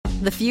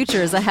The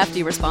future is a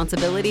hefty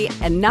responsibility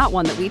and not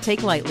one that we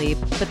take lightly,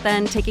 but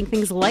then taking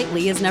things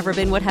lightly has never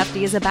been what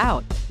Hefty is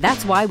about.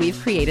 That's why we've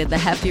created the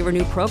Hefty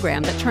Renew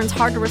program that turns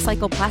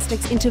hard-to-recycle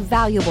plastics into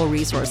valuable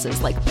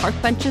resources like park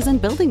benches and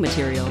building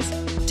materials.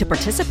 To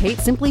participate,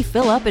 simply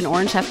fill up an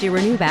orange Hefty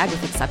Renew bag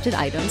with accepted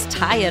items,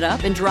 tie it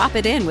up, and drop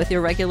it in with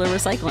your regular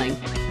recycling.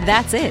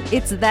 That's it.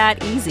 It's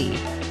that easy.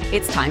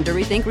 It's time to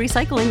rethink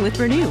recycling with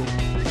Renew.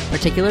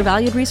 Particular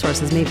valued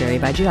resources may vary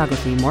by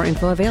geography. More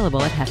info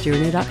available at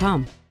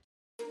heftyrenew.com.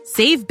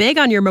 Save big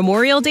on your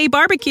Memorial Day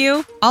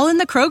barbecue, all in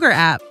the Kroger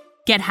app.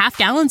 Get half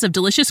gallons of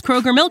delicious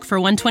Kroger milk for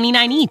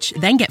 $1.29 each.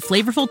 Then get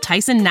flavorful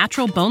Tyson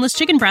natural boneless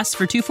chicken breasts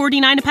for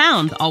 $2.49 a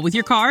pound, all with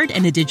your card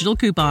and a digital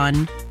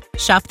coupon.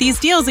 Shop these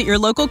deals at your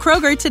local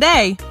Kroger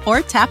today,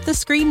 or tap the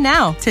screen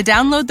now to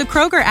download the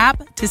Kroger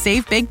app to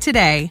save big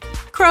today.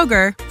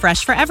 Kroger,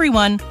 fresh for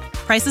everyone.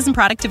 Prices and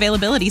product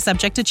availability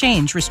subject to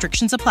change.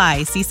 Restrictions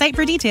apply. See site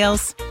for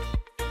details.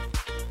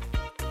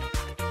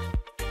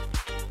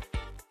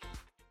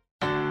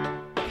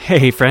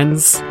 Hey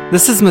friends,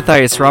 this is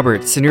Matthias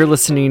Roberts, and you're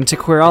listening to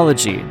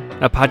Queerology,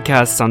 a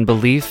podcast on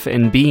belief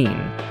and being.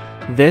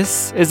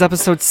 This is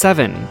episode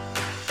 7.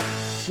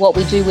 What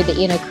we do with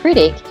the inner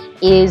critic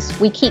is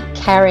we keep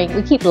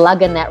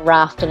lugging that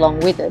raft along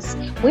with us.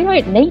 We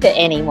don't need it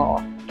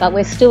anymore, but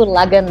we're still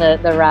lugging the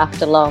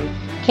raft along.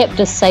 Kept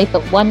us safe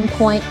at one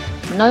point,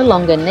 no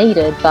longer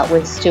needed, but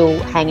we're still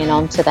hanging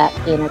on to that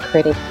inner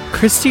critic.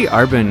 Kristy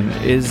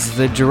Arbon is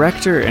the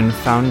director and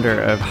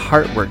founder of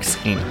Heartworks,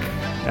 Inc.,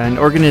 an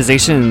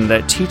organization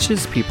that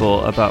teaches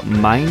people about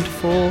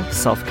mindful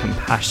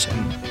self-compassion.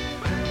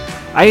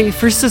 I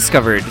first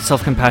discovered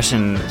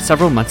self-compassion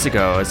several months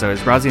ago as I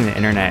was browsing the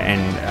internet,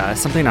 and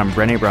something on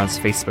Brené Brown's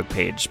Facebook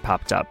page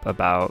popped up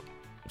about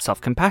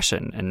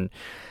self-compassion. And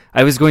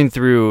I was going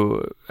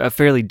through a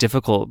fairly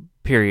difficult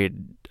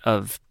period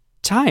of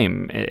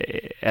time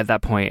at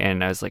that point,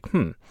 and I was like,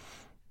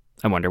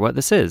 I wonder what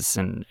this is,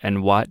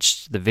 and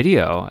watched the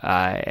video,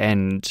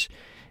 and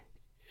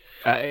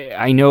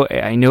I know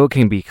it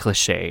can be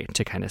cliche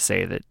to kind of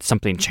say that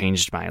something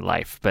changed my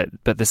life, but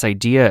this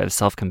idea of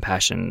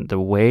self-compassion, the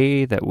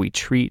way that we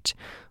treat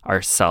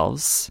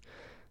ourselves,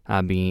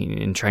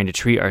 trying to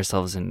treat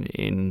ourselves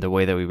in the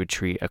way that we would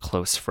treat a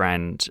close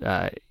friend,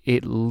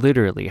 it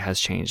literally has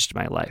changed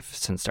my life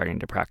since starting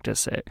to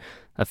practice it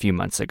a few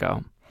months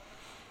ago.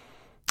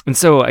 And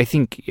so I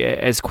think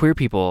as queer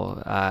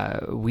people,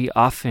 we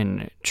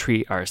often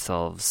treat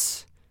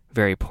ourselves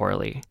very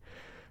poorly.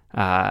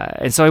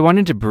 And so I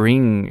wanted to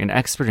bring an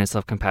expert in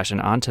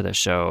self-compassion onto the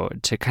show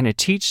to kind of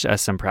teach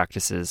us some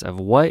practices of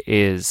what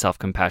is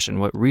self-compassion,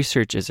 what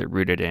research is it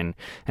rooted in,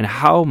 and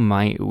how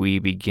might we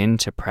begin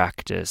to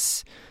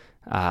practice,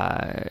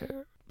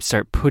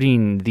 start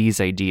putting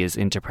these ideas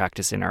into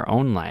practice in our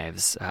own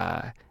lives,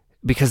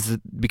 because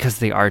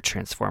they are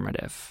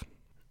transformative.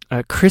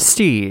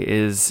 Kristy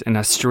is an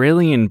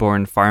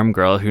Australian-born farm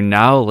girl who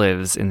now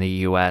lives in the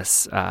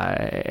U.S.,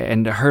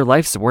 and her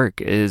life's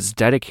work is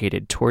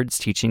dedicated towards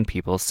teaching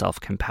people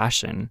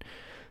self-compassion.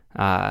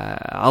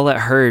 I'll let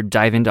her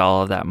dive into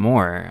all of that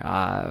more,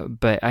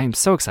 but I'm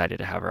so excited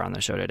to have her on the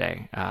show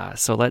today.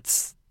 So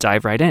let's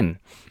dive right in.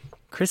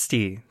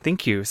 Kristy,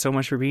 thank you so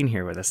much for being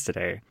here with us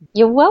today.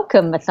 You're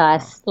welcome,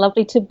 Matthias.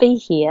 Lovely to be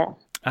here.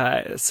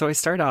 So I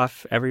start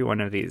off every one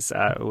of these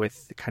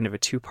with kind of a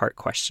two-part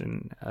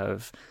question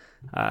of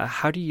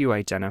how do you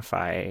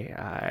identify,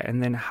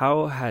 and then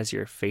how has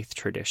your faith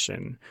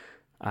tradition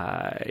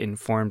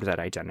informed that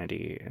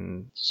identity?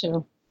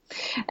 Sure.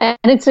 And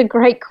it's a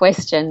great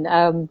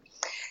question.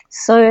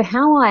 So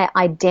how I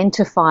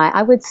identify,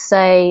 I would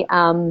say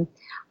I'm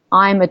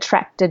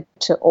attracted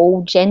to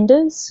all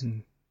genders,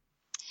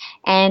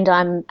 and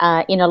I'm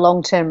in a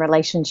long-term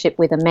relationship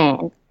with a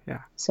man.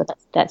 Yeah. So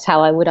that's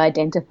how I would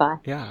identify.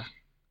 Yeah.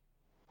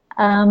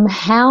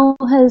 How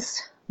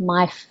has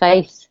my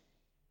faith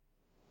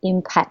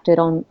impacted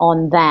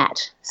on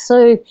that?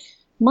 So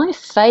my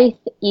faith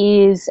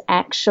is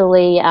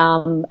actually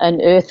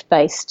an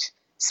earth-based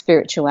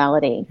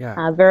spirituality,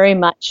 very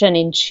much an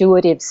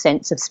intuitive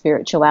sense of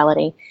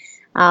spirituality.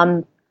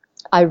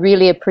 I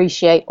really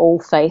appreciate all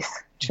faith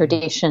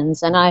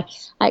traditions, and I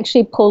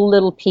actually pull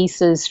little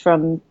pieces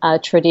from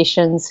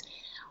traditions,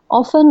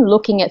 often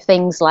looking at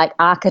things like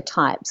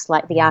archetypes,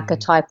 like the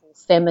archetypal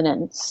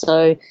feminine.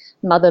 So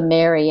Mother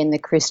Mary in the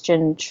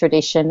Christian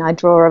tradition, I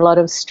draw a lot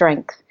of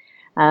strength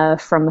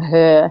from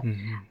her.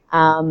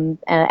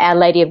 Our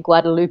Lady of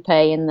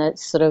Guadalupe in the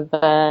sort of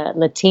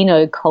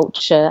Latino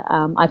culture,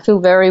 I feel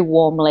very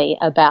warmly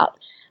about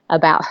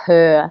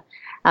her.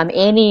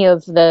 Any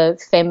of the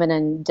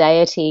feminine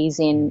deities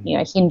in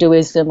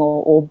Hinduism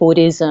or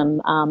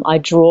Buddhism, I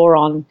draw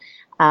on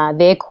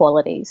their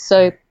qualities.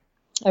 So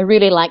I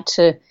really like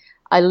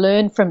I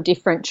learn from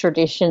different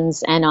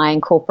traditions and I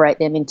incorporate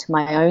them into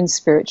my own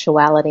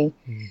spirituality.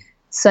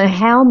 So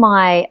how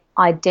my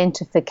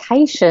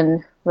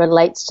identification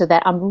relates to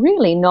that. I'm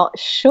really not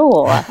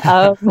sure.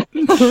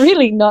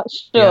 Really not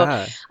sure.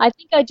 Yeah. I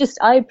think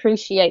I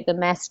appreciate the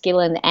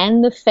masculine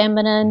and the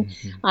feminine.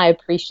 I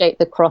appreciate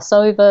the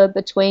crossover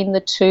between the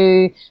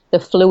two, the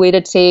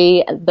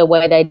fluidity, the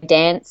way they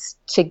dance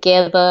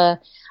together.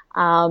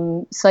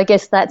 So I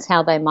guess that's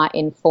how they might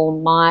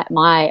inform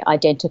my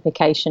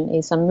identification.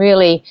 Is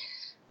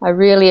I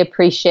really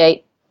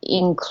appreciate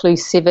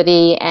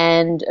inclusivity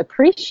and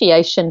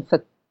appreciation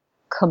for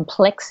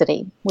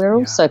complexity. We're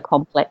all so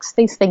complex.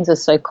 These things are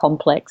so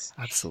complex.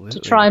 Absolutely. To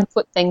try and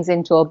put things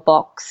into a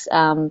box,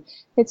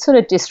 it sort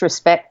of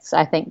disrespects,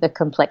 I think, the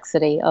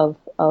complexity of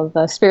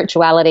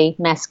spirituality,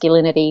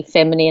 masculinity,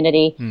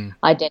 femininity,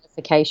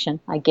 identification,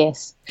 I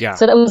guess. Yeah.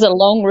 So that was a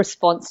long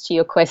response to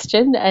your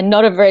question and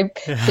not a very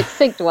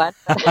succinct one.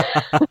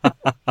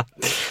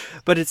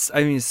 But it's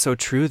so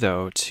true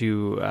though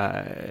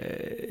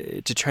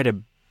to try to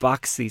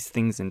box these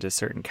things into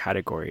certain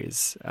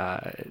categories.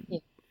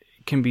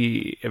 Can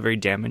be a very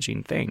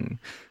damaging thing.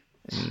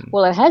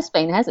 Well, it has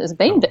been,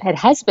 it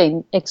has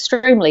been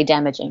extremely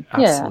damaging.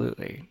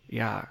 Absolutely.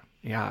 Yeah.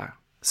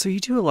 So you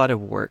do a lot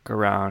of work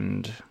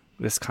around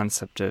this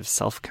concept of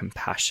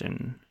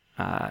self-compassion.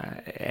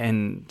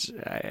 And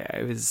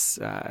I was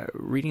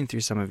reading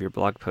through some of your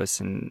blog posts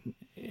and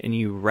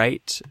you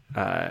write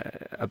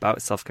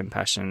about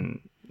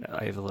self-compassion.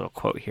 I have a little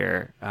quote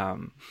here.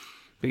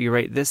 But you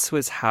write, "This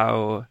was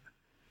how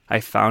I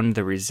found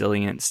the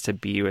resilience to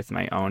be with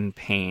my own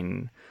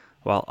pain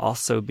while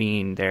also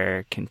being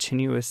there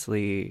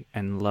continuously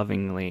and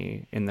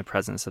lovingly in the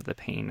presence of the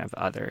pain of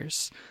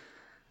others."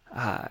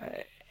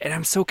 And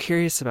I'm so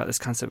curious about this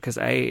concept because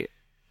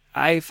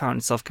I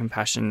found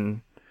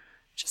self-compassion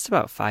just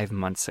about 5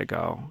 months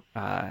ago.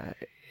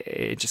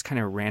 It just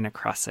kind of ran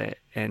across it,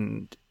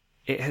 and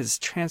it has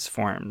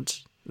transformed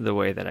the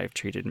way that I've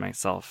treated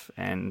myself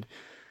and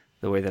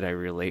the way that I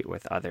relate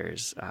with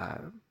others.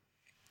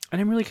 And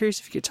I'm really curious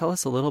if you could tell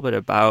us a little bit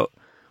about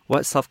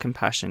what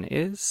self-compassion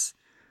is.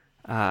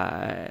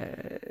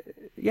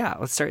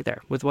 Let's start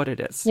there with what it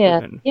is.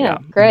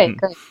 Great.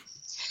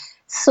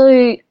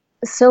 So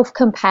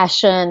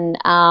self-compassion,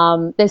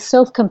 there's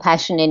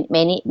self-compassion in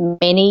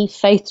many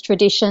faith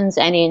traditions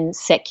and in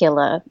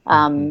secular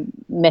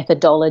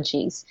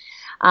methodologies.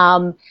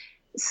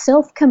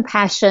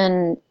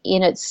 Self-compassion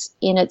in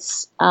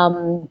its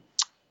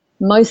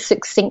most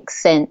succinct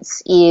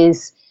sense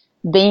is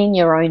being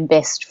your own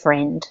best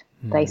friend,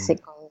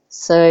 basically.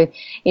 So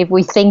if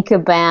we think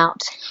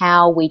about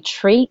how we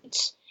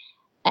treat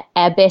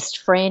our best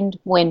friend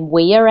when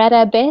we are at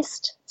our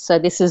best, so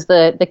this is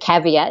the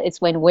caveat,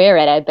 it's when we're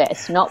at our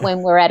best, not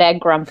when we're at our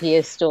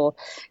grumpiest or,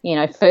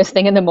 first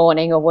thing in the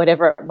morning or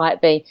whatever it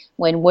might be.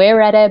 When we're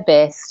at our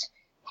best,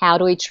 how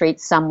do we treat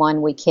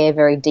someone we care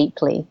very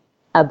deeply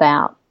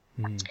about?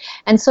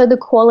 And so the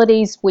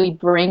qualities we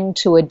bring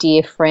to a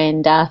dear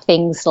friend are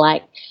things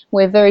like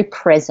we're very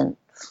present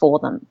for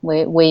them.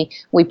 We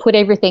put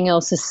everything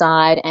else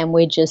aside and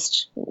we're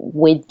just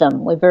with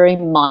them. We're very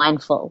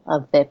mindful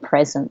of their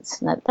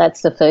presence.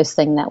 That's the first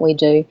thing that we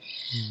do.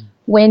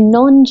 We're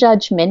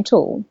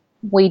non-judgmental.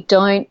 We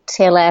don't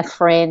tell our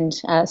friend,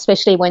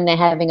 especially when they're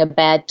having a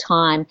bad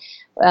time,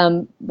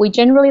 we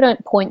generally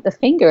don't point the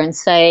finger and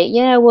say,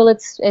 yeah, well,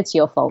 it's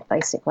your fault,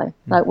 basically.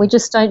 Like, we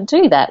just don't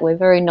do that. We're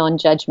very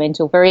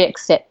non-judgmental, very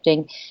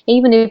accepting.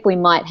 Even if we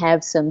might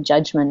have some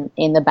judgment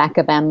in the back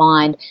of our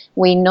mind,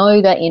 we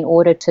know that in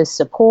order to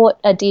support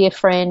a dear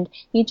friend,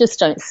 you just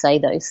don't say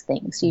those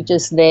things. You're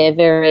just there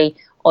very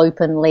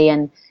openly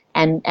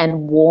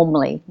and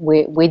warmly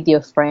with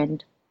your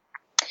friend.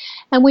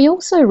 And we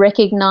also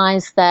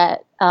recognize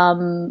that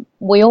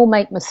we all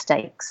make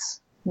mistakes.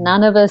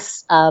 None of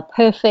us are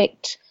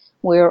perfect.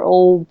 We're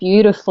all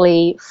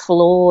beautifully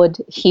flawed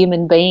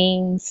human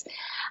beings.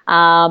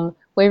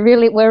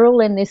 We're all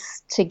in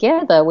this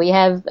together.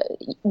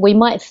 We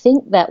might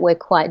think that we're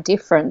quite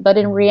different, but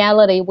in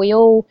reality, we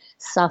all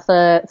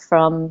suffer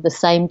from the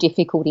same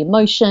difficult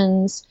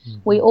emotions.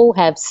 We all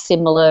have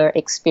similar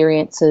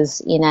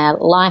experiences in our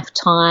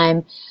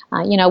lifetime.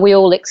 We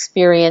all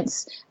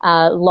experience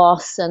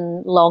loss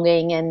and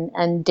longing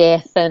and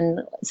death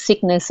and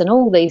sickness and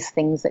all these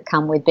things that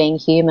come with being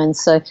human.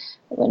 So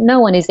no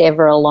one is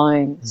ever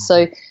alone.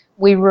 So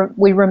we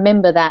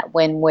remember that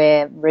when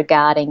we're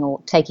regarding or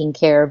taking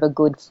care of a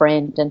good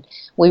friend, and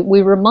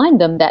we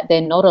remind them that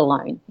they're not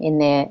alone in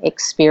their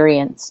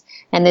experience.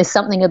 And there's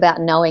something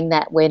about knowing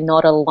that we're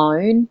not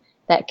alone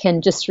that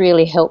can just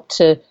really help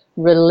to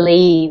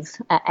relieve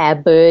our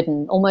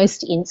burden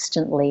almost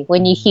instantly.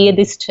 When you hear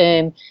this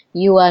term,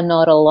 you are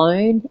not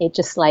alone, it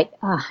just you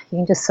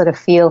can just sort of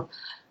feel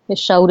the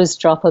shoulders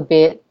drop a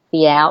bit,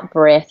 the out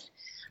breath.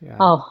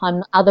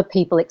 Yeah. Other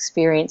people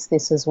experience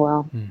this as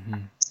well.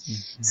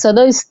 So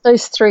those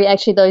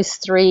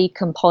three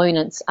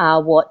components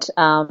are what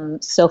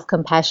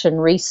self-compassion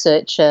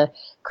researcher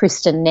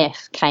Kristy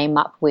Neff came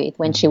up with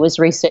when she was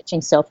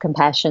researching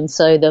self-compassion.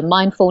 So the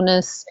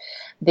mindfulness,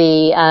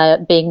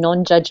 the being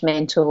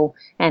non-judgmental,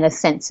 and a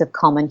sense of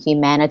common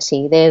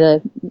humanity.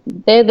 That's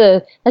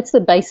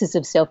the basis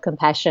of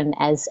self-compassion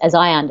as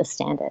I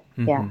understand it.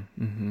 Yeah.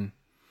 Mm-hmm.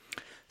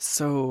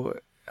 So,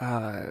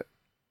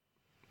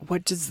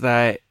 what does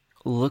that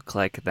look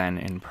like then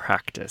in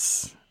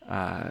practice?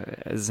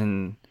 As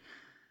in,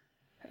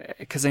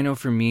 because I know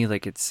for me,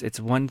 like it's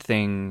one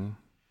thing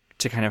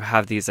to kind of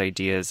have these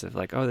ideas of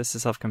like, oh, this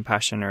is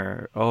self-compassion,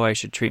 or oh, I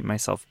should treat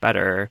myself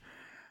better.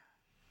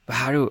 But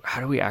how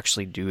do we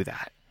actually do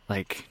that?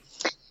 Like,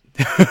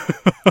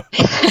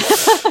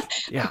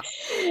 yeah.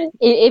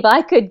 If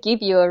I could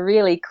give you a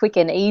really quick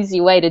and easy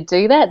way to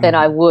do that, then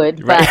I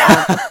would. Right.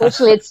 But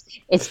unfortunately,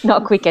 it's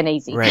not quick and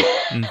easy. Right.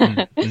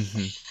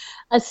 Mm-hmm.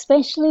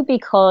 Especially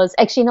because,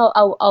 actually, no,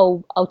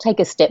 I'll take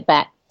a step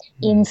back.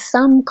 In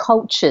some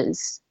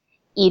cultures,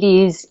 it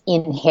is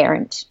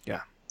inherent.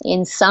 Yeah.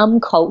 In some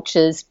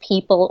cultures,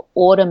 people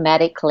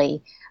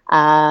automatically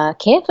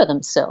care for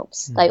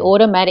themselves. They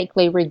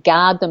automatically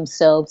regard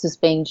themselves as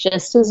being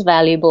just as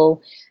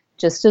valuable,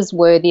 just as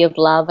worthy of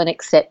love and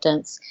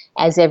acceptance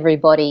as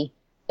everybody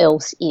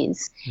else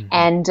is.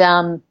 And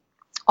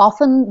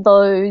often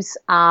those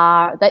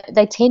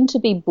they tend to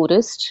be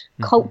Buddhist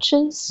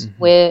cultures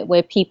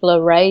where people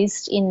are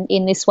raised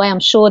in this way. I'm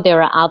sure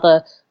there are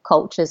other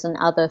cultures and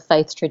other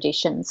faith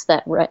traditions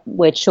that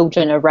where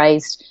children are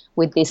raised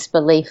with this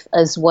belief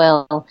as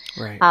well.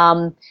 Right.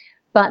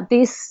 But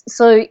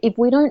so if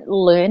we don't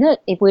learn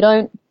it, if we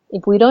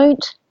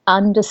don't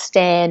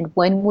understand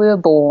when we're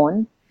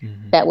born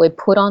that we're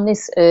put on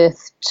this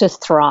earth to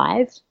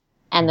thrive,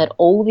 and that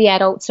all the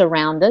adults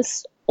around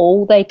us,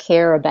 all they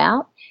care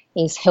about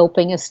is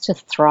helping us to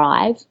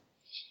thrive.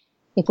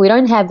 If we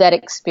don't have that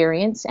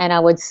experience, and I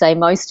would say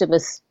most of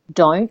us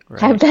don't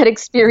have that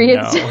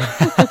experience. No.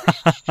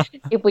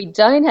 If we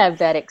don't have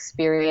that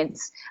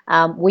experience,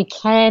 we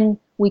can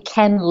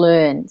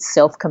learn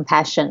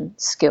self-compassion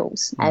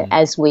skills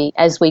as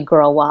we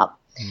grow up.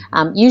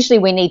 Usually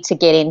we need to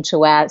get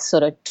into our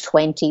sort of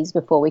 20s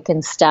before we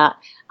can start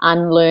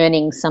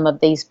unlearning some of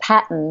these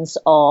patterns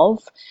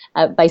of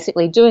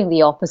basically doing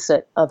the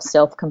opposite of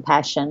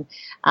self-compassion,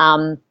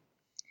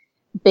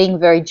 being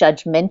very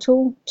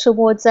judgmental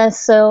towards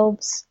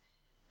ourselves,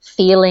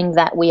 feeling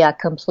that we are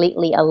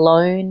completely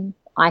alone,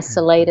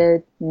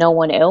 isolated, no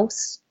one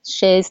else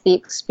shares the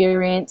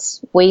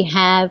experience we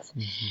have,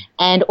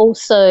 and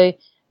also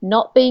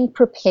not being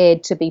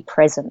prepared to be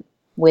present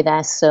with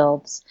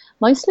ourselves,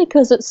 mostly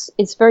because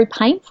it's very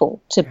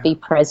painful to be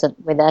present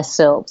with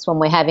ourselves when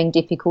we're having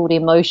difficult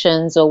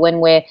emotions, or when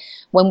we're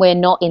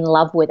not in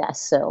love with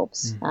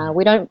ourselves.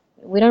 We don't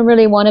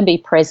really want to be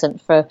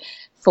present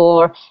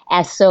for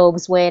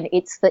ourselves when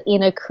it's the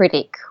inner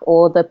critic,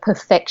 or the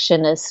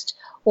perfectionist,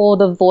 or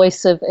the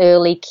voice of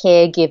early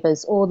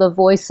caregivers, or the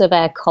voice of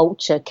our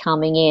culture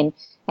coming in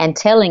and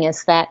telling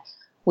us that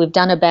we've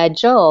done a bad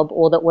job,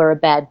 or that we're a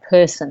bad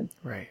person.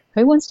 Right.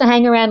 Who wants to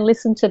hang around and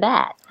listen to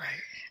that? Right.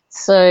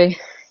 So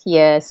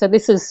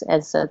this is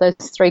as those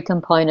three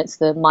components,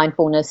 the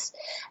mindfulness,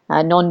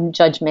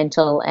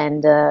 non-judgmental,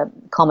 and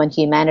common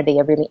humanity,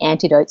 are really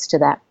antidotes to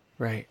that.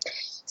 Right.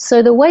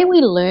 So the way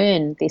we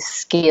learn this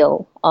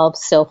skill of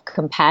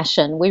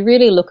self-compassion, we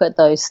really look at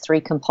those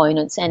three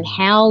components and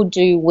how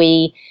do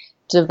we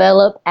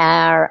develop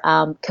our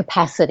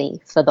capacity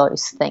for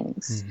those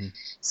things.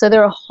 So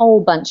there are a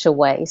whole bunch of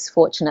ways,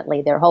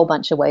 fortunately, there are a whole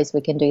bunch of ways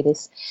we can do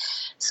this.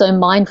 So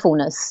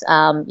mindfulness,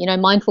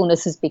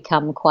 mindfulness has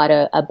become quite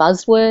a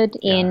buzzword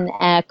in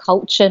our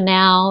culture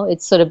now.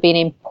 It's sort of been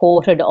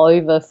imported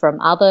over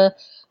from other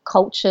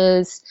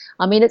cultures.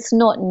 I mean, it's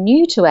not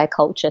new to our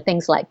culture.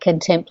 Things like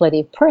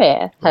contemplative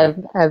prayer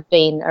have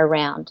been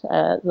around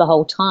the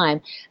whole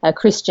time.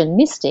 Christian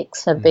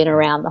mystics have been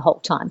around the whole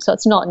time. So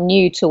it's not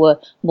new to a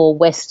more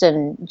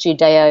Western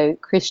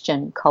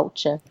Judeo-Christian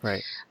culture.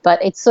 Right.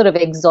 But it's sort of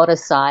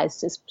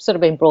exoticized. It's sort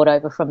of been brought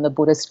over from the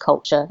Buddhist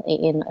culture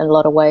in a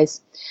lot of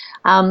ways,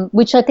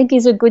 which I think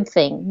is a good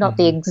thing, not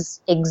the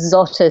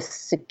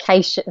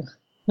exotification.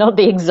 Not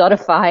the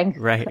exotifying.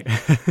 Right.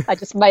 I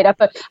just made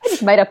up a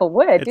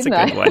word, it's didn't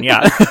a I? good one,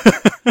 yeah.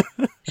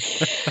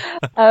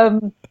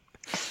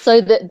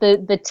 So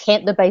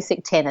the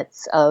basic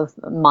tenets of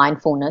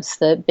mindfulness,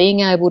 the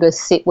being able to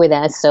sit with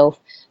ourselves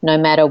no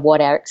matter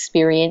what our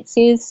experience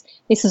is,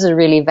 this is a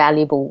really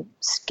valuable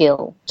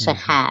skill to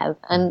have.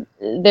 And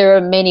there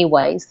are many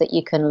ways that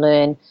you can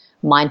learn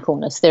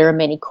mindfulness. There are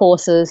many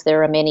courses,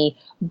 there are many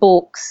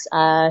books.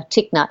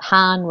 Thich Nhat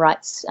Hanh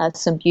writes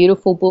some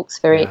beautiful books,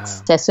 very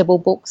accessible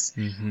books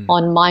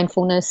on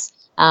mindfulness.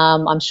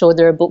 I'm sure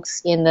there are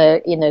books in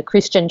the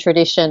Christian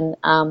tradition.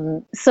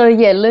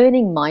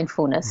 Learning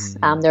mindfulness.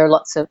 There are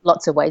lots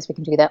of ways we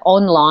can do that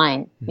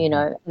online.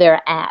 There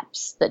are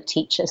apps that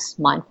teach us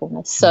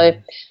mindfulness. So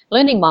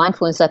learning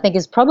mindfulness, I think,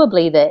 is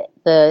probably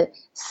the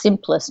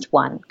simplest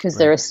one, because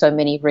there are so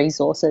many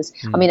resources.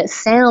 I mean, it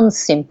sounds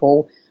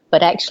simple,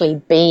 but actually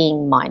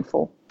being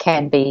mindful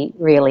can be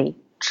really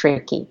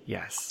tricky.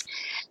 Yes.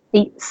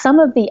 Some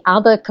of the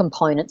other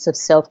components of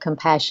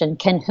self-compassion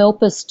can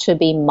help us to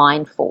be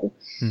mindful.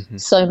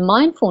 So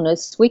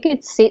mindfulness, we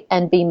could sit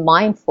and be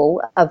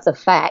mindful of the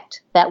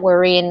fact that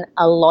we're in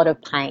a lot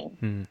of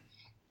pain.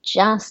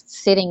 Just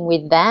sitting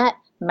with that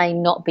may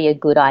not be a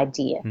good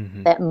idea.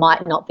 That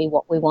might not be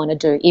what we want to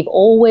do. If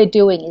all we're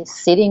doing is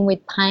sitting with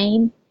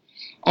pain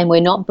and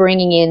we're not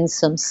bringing in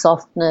some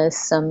softness,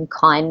 some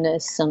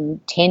kindness, some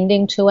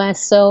tending to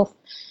ourselves,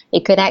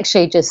 it could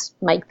actually just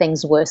make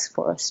things worse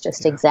for us,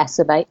 just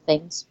exacerbate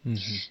things.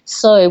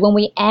 So when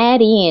we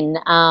add in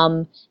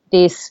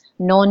this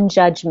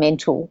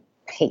non-judgmental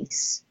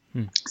piece,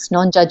 it's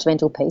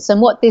non-judgmental piece,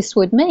 and what this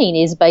would mean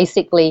is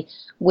basically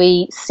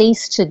we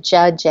cease to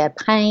judge our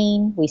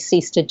pain, we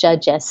cease to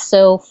judge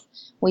ourselves,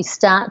 we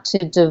start to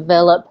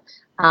develop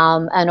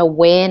an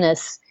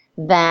awareness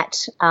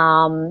that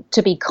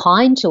to be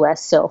kind to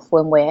ourselves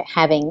when we're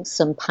having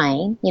some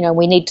pain. You know,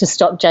 we need to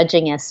stop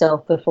judging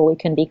ourselves before we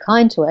can be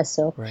kind to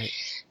ourselves. Right.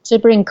 To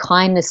bring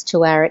kindness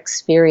to our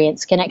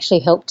experience can actually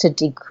help to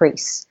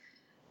decrease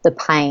the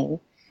pain.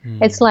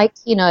 It's like,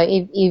 you know,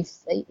 if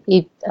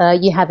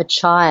you have a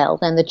child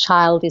and the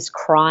child is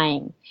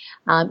crying,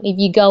 if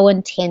you go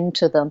and tend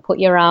to them, put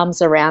your arms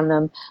around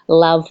them,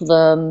 love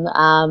them,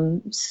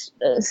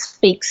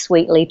 speak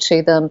sweetly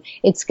to them,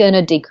 it's going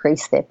to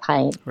decrease their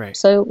pain. Right.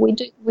 So we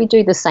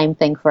do the same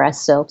thing for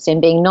ourselves in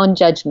being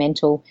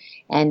non-judgmental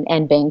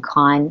and being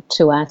kind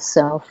to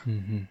ourselves.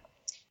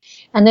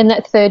 And then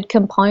that third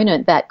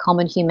component, that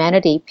common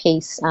humanity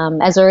piece,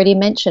 as I already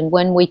mentioned,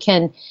 when we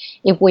can,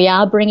 if we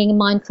are bringing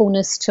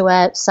mindfulness to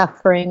our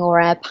suffering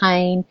or our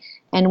pain,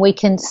 and we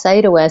can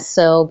say to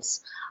ourselves,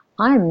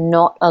 I'm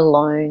not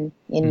alone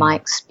in my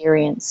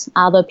experience.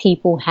 Other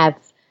people have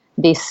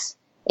this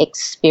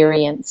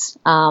experience.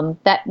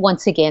 That,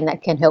 once again,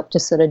 that can help to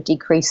sort of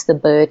decrease the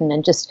burden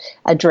and just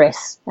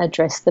address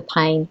the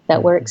pain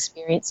that we're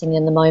experiencing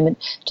in the moment.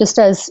 Just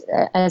as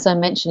I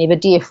mentioned, if a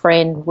dear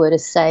friend were to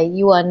say,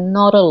 you are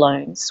not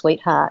alone,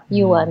 sweetheart,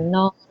 you are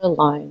not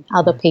alone.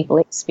 Other people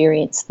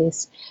experience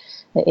this.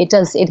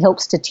 It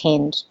helps to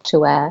tend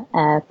to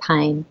our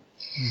pain.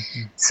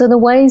 So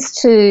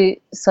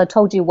I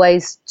told you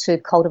ways to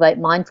cultivate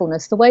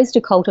mindfulness. The ways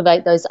to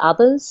cultivate those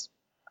others,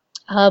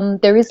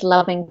 there is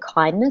loving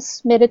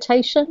kindness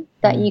meditation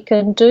that you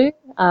can do,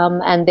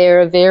 and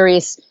there are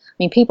various,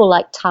 people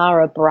like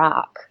Tara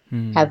Brach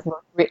have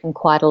written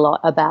quite a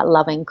lot about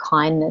loving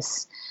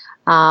kindness.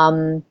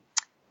 Pema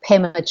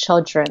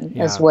Chodron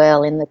as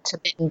well in the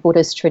Tibetan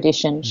Buddhist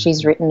tradition,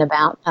 she's written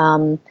about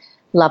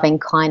loving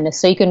kindness.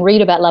 So you can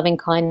read about loving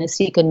kindness,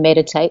 you can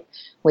meditate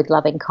with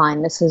loving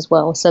kindness as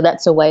well. So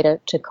that's a way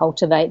to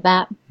cultivate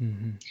that.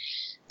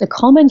 The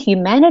common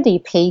humanity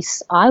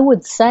piece, I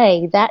would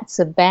say that's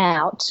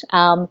about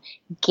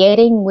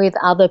getting with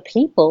other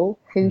people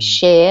who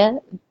share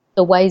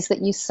the ways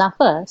that you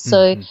suffer.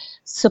 So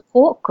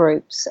support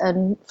groups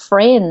and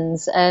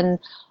friends and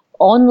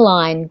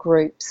online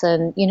groups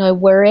and,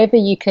 wherever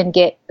you can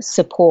get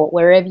support,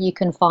 wherever you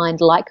can find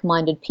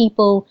like-minded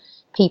people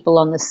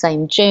on the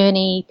same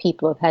journey,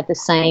 people who've had the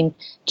same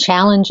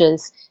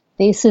challenges.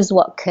 This is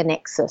what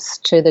connects us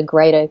to the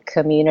greater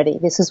community.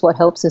 This is what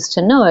helps us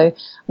to know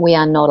we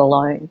are not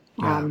alone.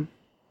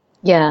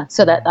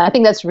 So that I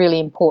think that's really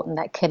important,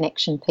 that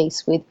connection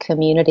piece with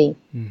community.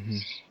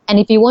 And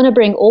if you want to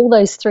bring all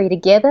those three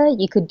together,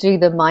 you could do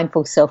the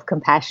Mindful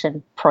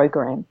Self-Compassion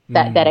program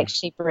that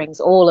actually brings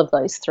all of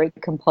those three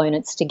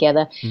components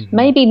together.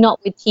 Maybe not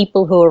with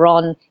people who are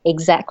on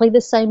exactly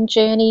the same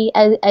journey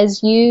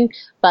as you,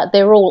 but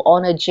they're all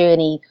on a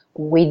journey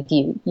with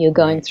you. You're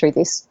going through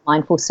this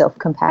Mindful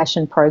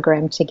Self-Compassion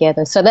program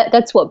together. So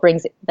that's what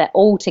brings that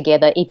all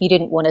together if you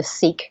didn't want to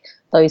seek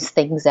those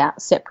things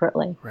out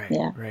separately.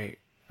 Right.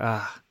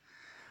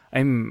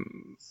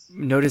 I'm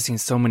noticing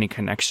so many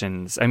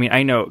connections.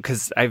 I know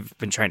because I've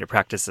been trying to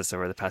practice this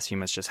over the past few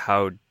months, just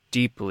how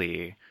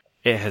deeply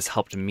it has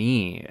helped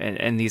me.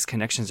 And these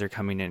connections are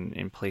coming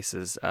in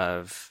places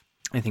of,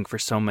 I think for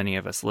so many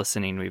of us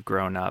listening, we've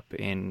grown up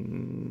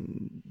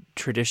in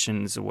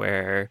traditions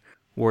where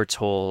we're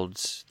told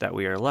that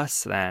we are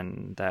less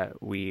than,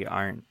 that we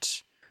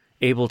aren't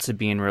able to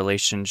be in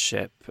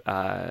relationship,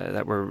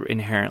 that we're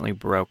inherently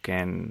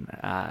broken,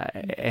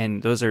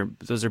 and those are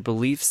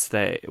beliefs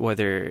that,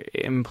 whether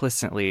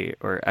implicitly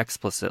or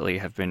explicitly,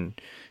 have been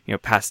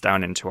passed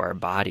down into our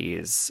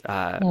bodies,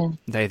 that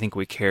I think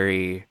we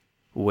carry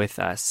with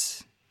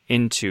us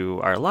into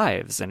our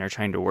lives and are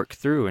trying to work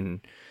through.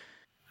 And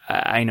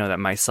I know that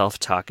my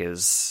self-talk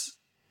is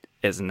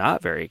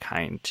not very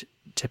kind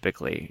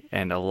typically,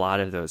 and a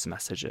lot of those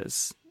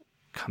messages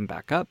come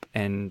back up,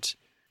 and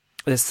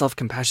this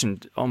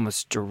self-compassion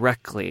almost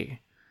directly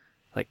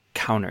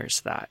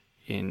counters that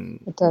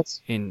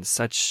in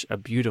such a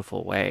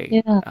beautiful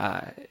way.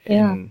 A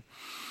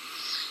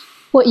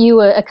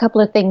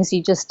couple of things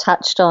you just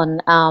touched on,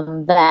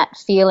 that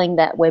feeling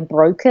that we're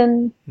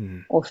broken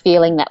or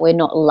feeling that we're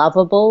not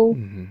lovable,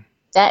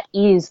 that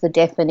is the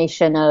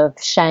definition of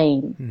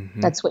shame.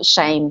 That's what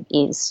shame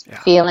is,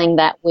 feeling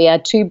that we are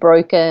too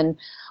broken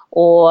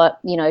or,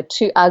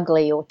 too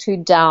ugly or too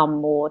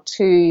dumb or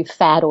too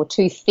fat or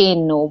too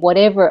thin or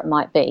whatever it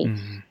might be.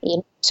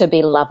 to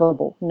be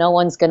lovable. No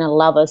one's going to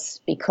love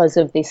us because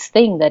of this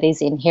thing that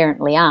is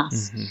inherently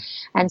us. Mm-hmm.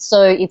 And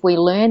so if we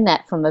learn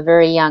that from a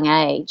very young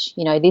age,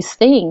 you know, this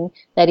thing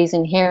that is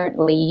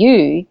inherently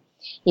you,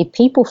 if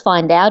people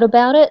find out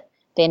about it,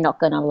 they're not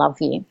going to love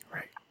you.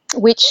 Right.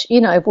 Which, you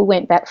know, if we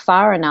went back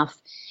far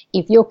enough,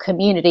 if your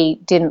community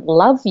didn't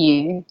love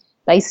you,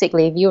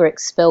 basically if you were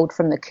expelled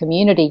from the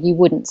community, you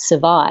wouldn't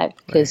survive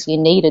because you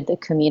needed the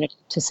community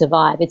to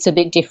survive. It's a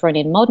bit different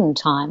in modern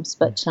times,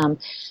 but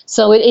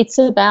so it's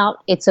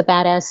about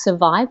our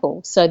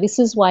survival. So this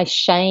is why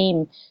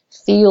shame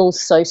feels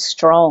so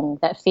strong,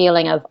 that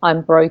feeling of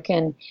I'm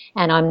broken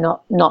and I'm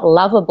not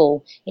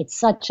lovable. It's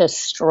such a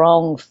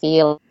strong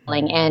feeling,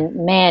 and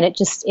man, it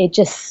just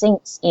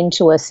sinks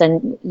into us.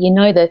 And you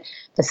know, the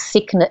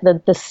sickness,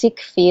 the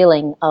sick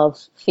feeling of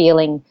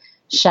feeling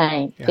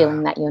shame,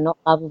 feeling that you're not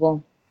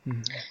lovable.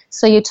 Mm-hmm.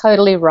 So you're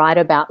totally right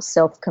about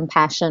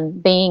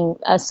self-compassion being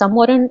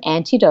somewhat an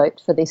antidote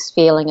for this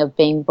feeling of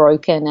being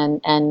broken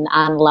and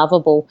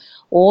unlovable.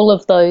 All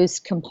of those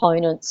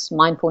components,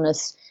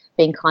 mindfulness,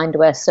 being kind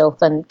to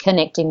ourselves and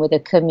connecting with a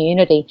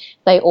community,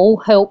 they all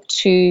help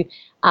to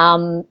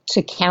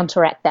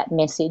counteract that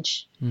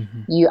message.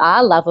 Mm-hmm. You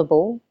are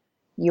lovable.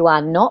 You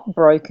are not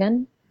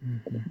broken.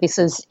 Mm-hmm. This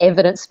is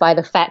evidenced by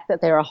the fact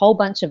that there are a whole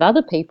bunch of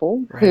other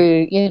people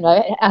who, you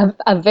know,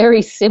 are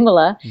very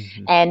similar,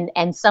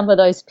 and some of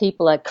those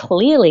people are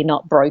clearly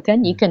not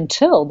broken. You can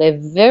tell they're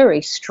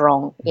very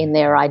strong in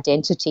their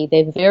identity.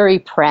 They're very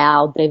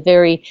proud. They're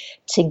very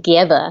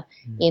together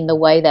in the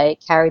way they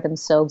carry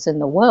themselves in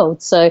the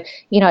world. So,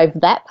 you know, if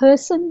that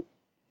person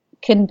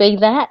can be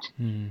that,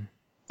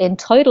 then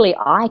totally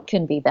I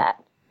can be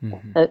that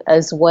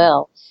as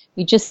well.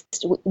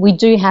 We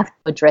do have to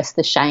address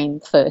the shame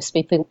first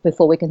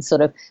before we can sort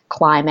of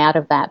climb out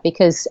of that,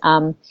 because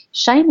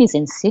shame is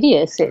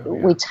insidious.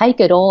 We take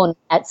it on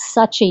at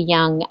such a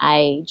young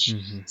age,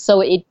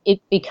 so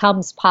it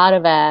becomes part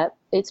of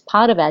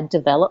our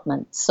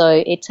development.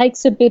 So it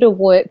takes a bit of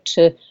work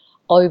to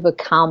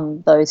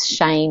overcome those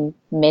shame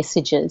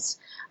messages,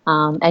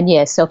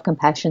 and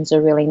self-compassion is a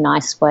really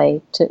nice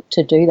way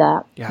to do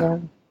that.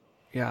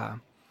 Yeah.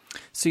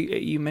 So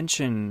you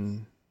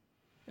mentioned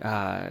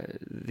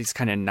these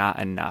kind of not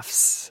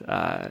enoughs,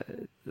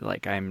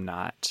 like I'm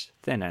not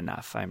thin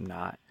enough, I'm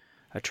not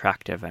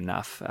attractive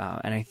enough.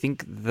 And I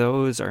think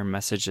those are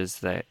messages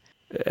that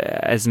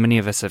as many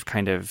of us have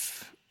kind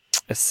of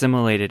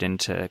assimilated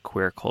into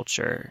queer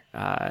culture,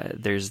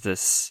 there's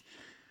this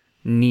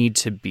need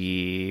to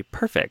be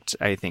perfect,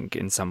 I think,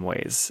 in some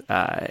ways.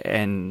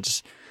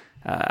 And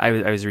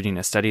I was reading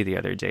a study the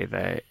other day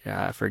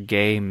that for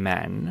gay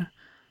men,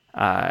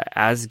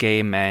 as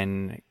gay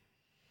men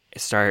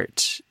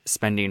start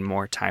spending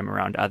more time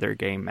around other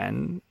gay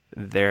men,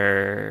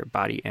 their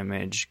body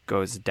image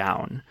goes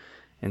down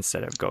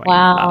instead of going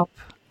up.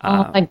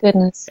 Oh my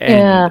goodness.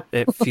 And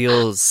it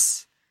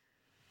feels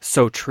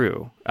so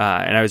true.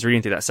 And I was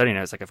reading through that study and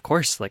I was like, of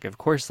course,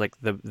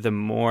 the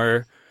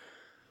more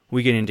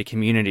we get into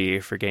community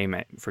for gay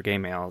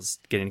males,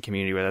 get in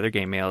community with other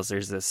gay males,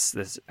 there's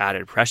this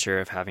added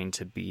pressure of having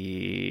to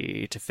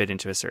fit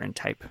into a certain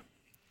type.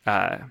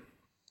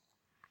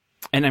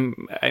 And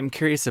I'm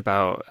curious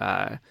about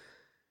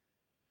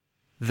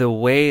the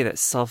way that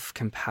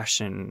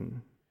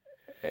self-compassion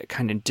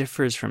kind of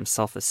differs from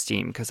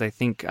self-esteem, because I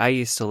think I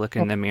used to look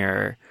in the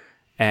mirror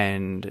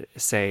and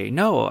say,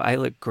 no, I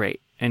look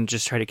great, and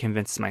just try to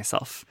convince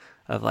myself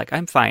of like,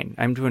 I'm fine,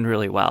 I'm doing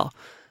really well.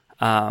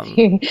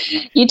 You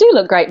do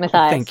look great,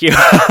 Matthias. Thank you.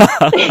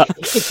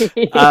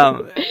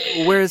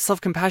 Whereas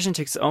self-compassion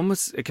takes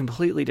almost a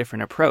completely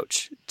different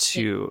approach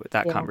to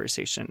that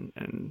conversation,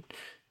 and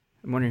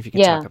I'm wondering if you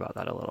could talk about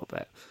that a little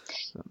bit.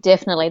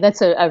 Definitely.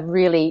 That's a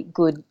really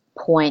good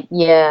point.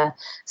 Yeah.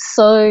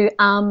 So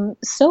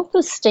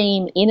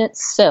self-esteem in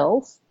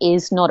itself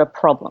is not a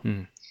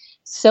problem.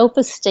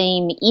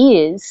 Self-esteem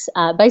is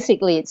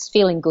basically it's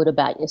feeling good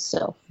about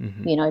yourself,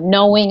 you know,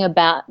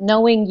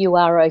 knowing you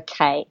are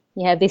okay.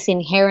 You have this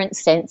inherent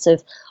sense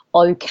of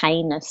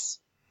okayness.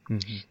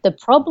 The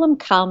problem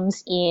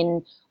comes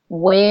in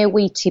where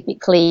we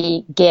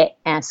typically get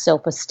our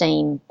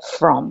self-esteem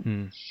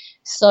from.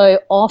 So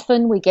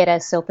often we get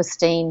our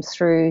self-esteem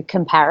through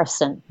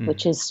comparison,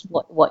 which is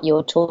what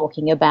you're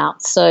talking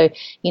about. So,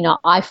 you know,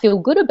 I feel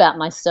good about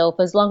myself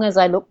as long as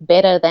I look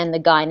better than the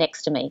guy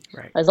next to me,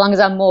 as long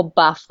as I'm more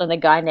buff than the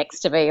guy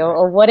next to me,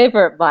 or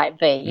whatever it might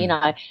be, you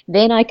know,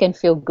 then I can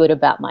feel good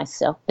about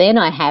myself. Then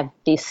I have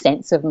this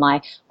sense of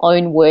my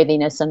own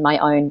worthiness and my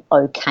own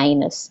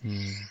okayness.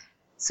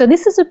 So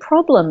this is a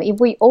problem. If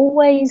we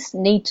always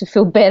need to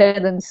feel better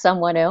than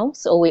someone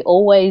else, or we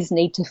always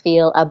need to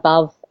feel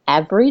above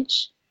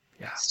average,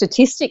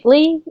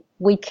 statistically,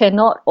 we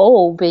cannot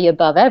all be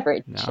above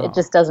average. No. It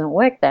just doesn't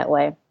work that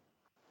way.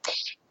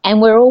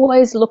 And we're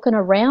always looking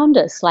around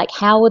us, like,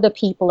 how are the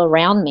people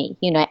around me?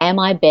 You know, am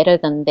I better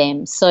than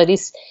them? So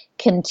this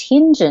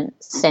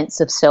contingent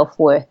sense of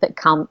self-worth that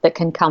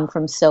can come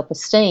from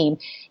self-esteem,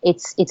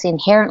 it's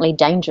inherently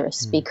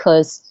dangerous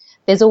because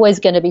there's always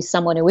going to be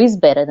someone who is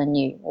better than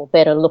you, or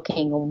better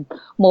looking, or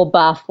more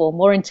buff, or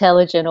more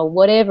intelligent, or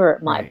whatever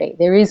it might be.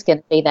 There is going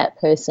to be that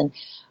person.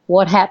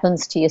 What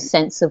happens to your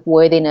sense of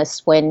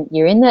worthiness when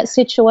you're in that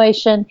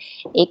situation?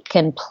 It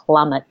can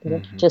plummet.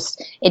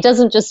 It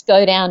doesn't just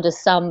go down to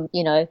some,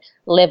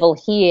 level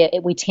here.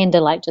 We tend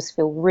to just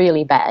feel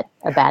really bad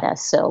about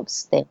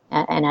ourselves then,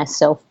 and our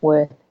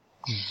self-worth.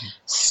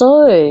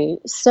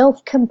 So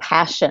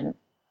self-compassion,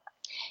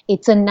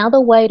 it's another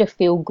way to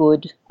feel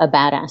good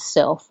about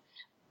ourselves,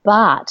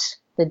 but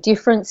the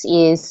difference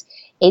is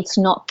it's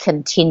not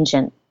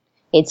contingent.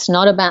 It's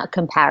not about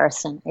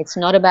comparison. It's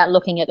not about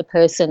looking at the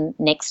person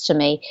next to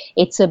me.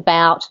 It's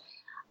about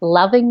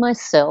loving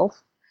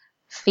myself,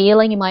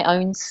 feeling my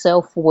own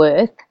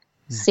self-worth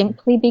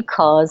simply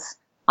because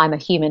I'm a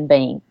human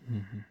being.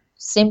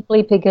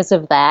 Simply because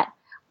of that,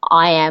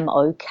 I am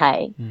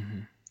okay.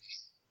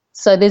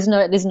 So there's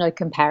no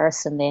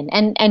comparison then.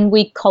 And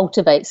we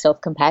cultivate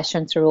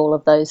self-compassion through all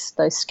of those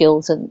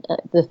skills and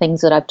the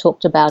things that I've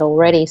talked about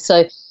already.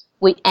 So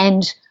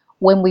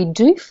when we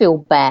do feel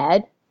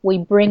bad, we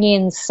bring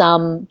in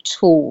some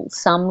tool,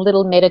 some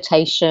little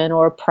meditation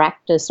or a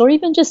practice, or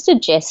even just a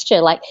gesture,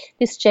 like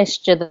this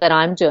gesture that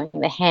I'm doing,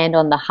 the hand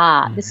on the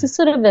heart. This is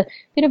sort of a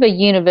bit of a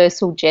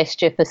universal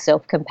gesture for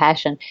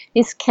self-compassion.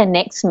 This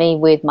connects me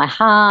with my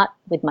heart,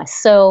 with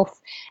myself,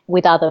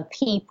 with other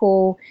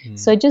people.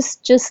 So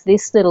just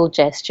this little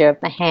gesture of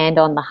the hand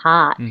on the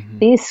heart,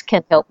 this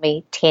can help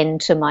me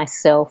tend to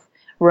myself,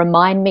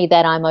 remind me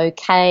that I'm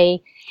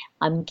okay,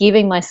 I'm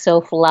giving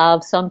myself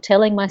love. So I'm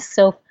telling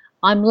myself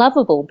I'm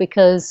lovable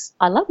because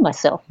I love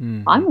myself.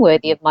 I'm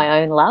worthy of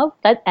my own love.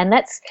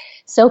 That's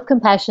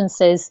self-compassion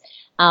says,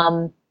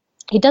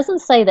 it doesn't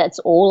say that's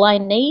all I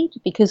need,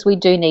 because we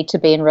do need to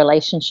be in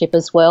relationship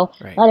as well.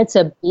 But it's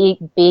a big,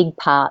 big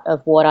part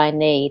of what I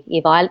need.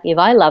 If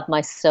I love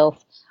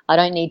myself, I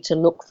don't need to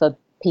look for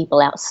people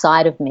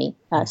outside of me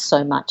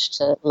so much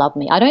to love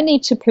me. I don't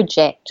need to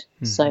project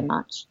so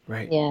much.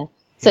 Yeah.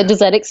 So does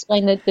that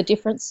explain the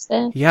difference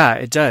there? Yeah,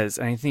 it does.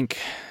 And I think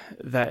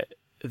that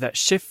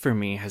shift for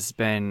me has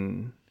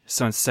been,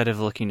 so instead of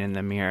looking in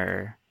the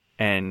mirror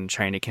and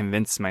trying to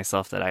convince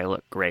myself that I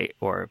look great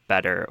or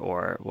better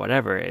or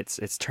whatever,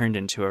 it's turned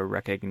into a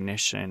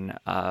recognition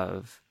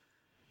of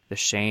the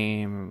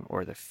shame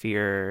or the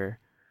fear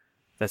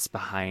that's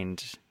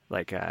behind,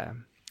 like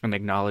an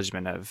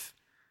acknowledgement of,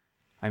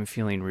 I'm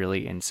feeling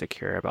really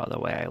insecure about the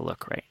way I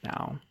look right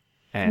now,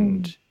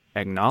 and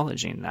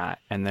acknowledging that,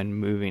 and then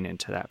moving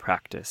into that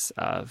practice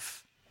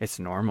of, it's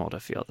normal to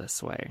feel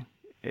this way.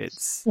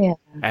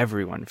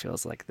 Everyone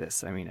feels like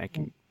this. I mean, I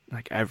can,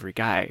 like, every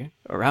guy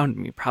around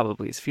me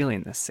probably is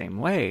feeling the same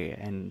way,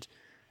 and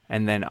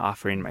then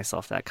offering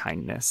myself that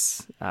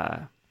kindness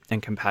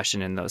and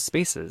compassion in those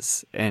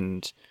spaces,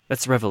 and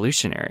that's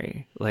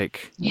revolutionary.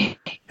 Like,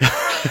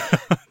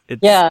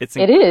 it's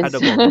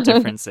incredible the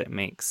difference it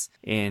makes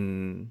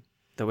in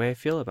the way I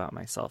feel about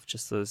myself.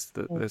 Just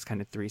those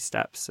kind of 3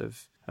 steps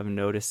of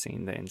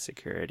noticing the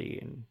insecurity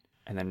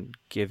and then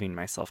giving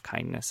myself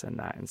kindness in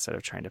that, instead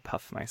of trying to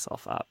puff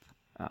myself up.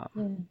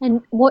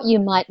 And what you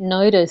might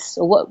notice,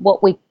 or what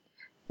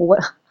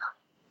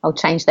I'll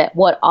change that.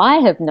 What I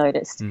have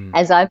noticed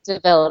as I've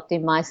developed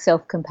in my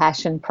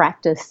self-compassion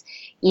practice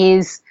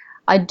is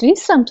I do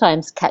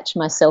sometimes catch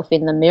myself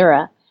in the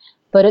mirror,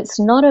 but it's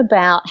not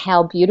about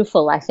how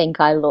beautiful I think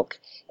I look.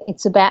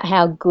 It's about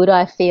how good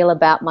I feel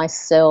about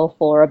myself,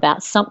 or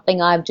about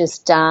something I've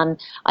just done.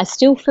 I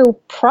still feel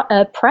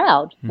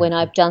proud when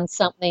I've done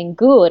something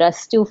good. I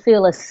still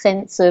feel a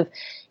sense of,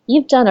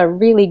 you've done a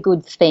really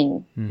good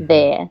thing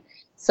there.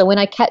 So when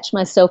I catch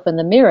myself in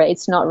the mirror,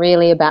 it's not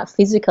really about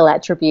physical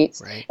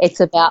attributes. It's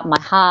about my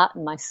heart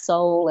and my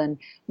soul and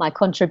my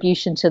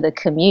contribution to the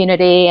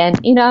community. And,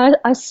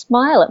 I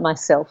smile at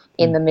myself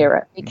in the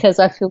mirror because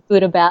I feel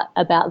good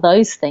about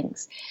those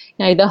things.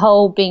 The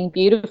whole being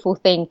beautiful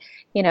thing,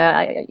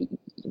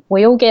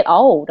 we all get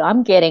old.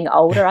 I'm getting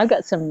older. I've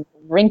got some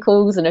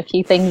wrinkles and a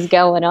few things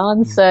going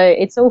on. So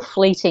it's all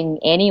fleeting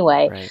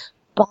anyway.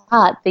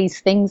 But these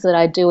things that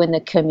I do in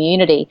the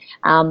community,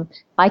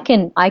 I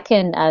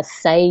can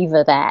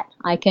savor that.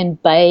 I can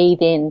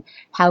bathe in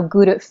how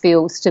good it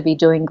feels to be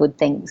doing good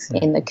things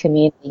in the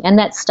community, and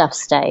that stuff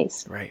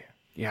stays. Right.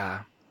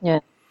 Yeah. Yeah.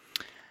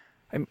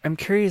 I'm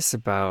curious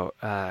about.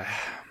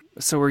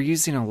 So we're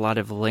using a lot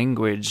of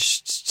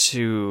language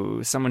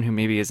to someone who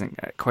maybe isn't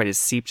quite as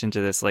seeped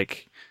into this.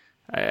 Like,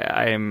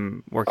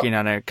 I'm working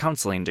on a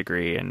counseling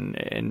degree,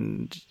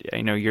 and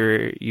I know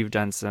you've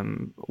done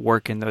some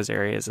work in those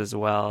areas as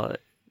well.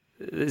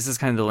 This is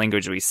kind of the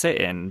language we sit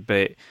in,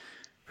 but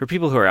for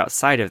people who are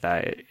outside of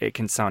that, it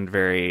can sound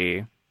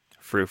very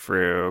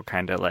frou-frou,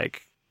 kind of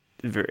like,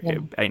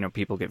 I know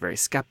people get very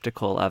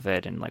skeptical of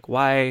it, and like,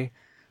 why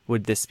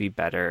would this be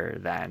better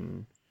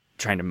than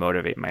trying to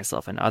motivate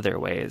myself in other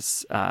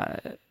ways?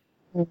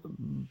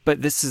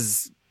 But this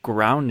is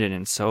grounded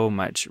in so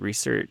much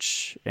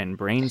research and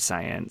brain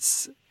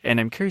science, and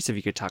I'm curious if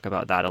you could talk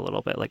about that a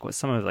little bit, like what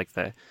some of like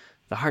the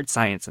hard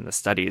science and the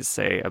studies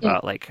say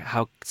about like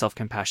how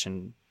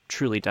self-compassion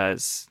truly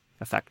does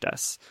affect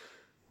us.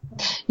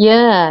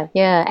 Yeah,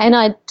 yeah. And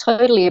I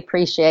totally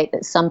appreciate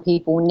that some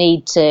people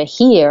need to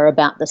hear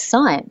about the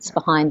science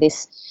behind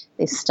this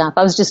stuff.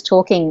 I was just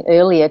talking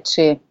earlier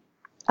to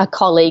a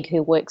colleague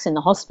who works in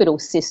the hospital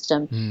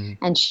system,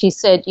 and she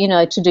said,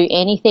 to do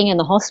anything in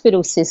the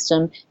hospital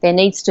system, there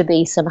needs to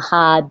be some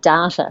hard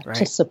data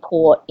to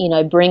support,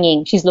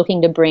 she's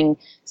looking to bring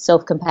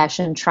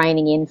self-compassion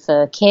training in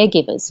for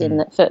caregivers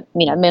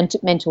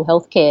mental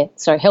health care,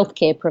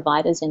 healthcare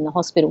providers in the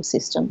hospital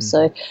system.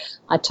 So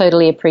I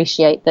totally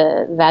appreciate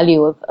the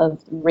value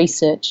of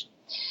research.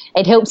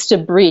 It helps to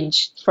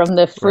bridge from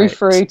the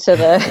frou-frou to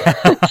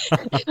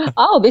the,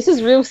 oh, this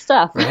is real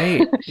stuff.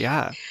 Right,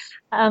 yeah.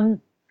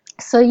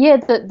 So yeah,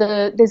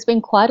 there's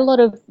been quite a lot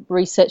of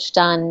research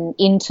done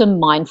into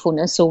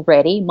mindfulness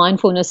already.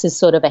 Mindfulness is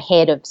sort of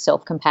ahead of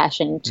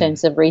self-compassion in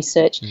terms of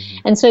research.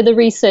 And so the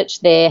research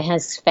there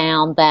has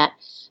found that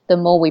the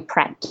more we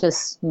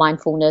practice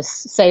mindfulness,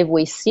 say if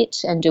we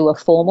sit and do a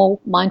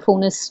formal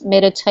mindfulness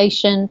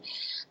meditation,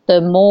 the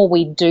more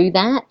we do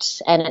that,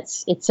 and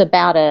it's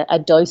about a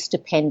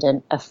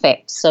dose-dependent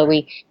effect. So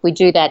we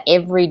do that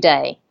every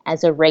day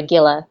as a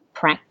regular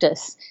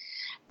practice.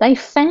 They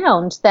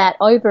found that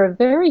over a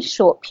very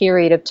short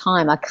period of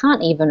time, I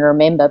can't even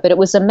remember, but it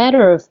was a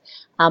matter of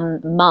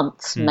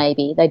months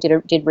maybe, they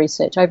did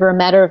research. Over a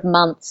matter of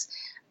months,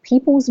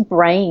 people's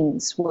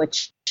brains were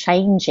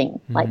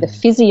changing, like the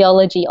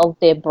physiology of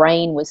their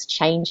brain was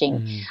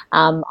changing.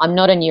 I'm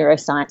not a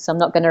neuroscience, so I'm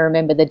not going to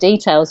remember the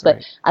details,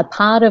 but a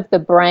part of the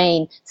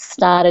brain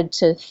started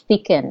to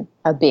thicken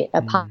a bit,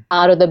 a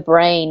part of the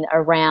brain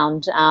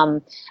around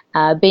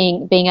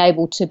being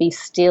able to be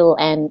still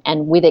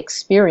and with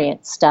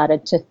experience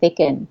started to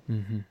thicken.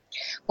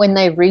 When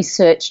they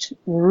researched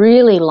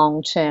really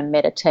long-term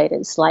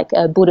meditators, like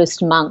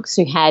Buddhist monks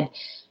who had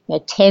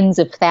tens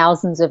of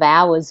thousands of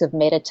hours of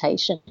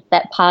meditation,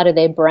 that part of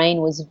their brain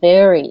was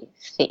very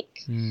thick.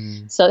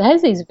 So it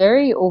has these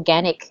very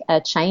organic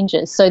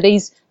changes. So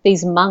these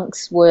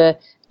monks were,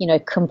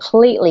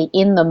 completely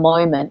in the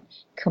moment,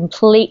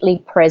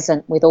 completely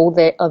present with all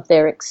of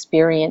their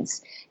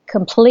experience,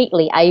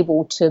 completely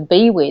able to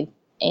be with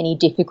any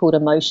difficult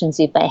emotions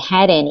if they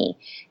had any,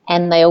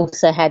 and they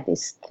also had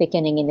this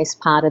thickening in this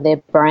part of their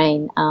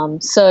brain.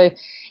 So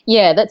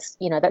yeah, that's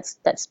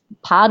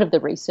part of the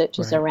research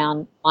is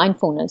around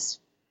mindfulness.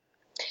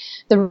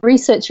 The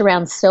research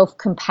around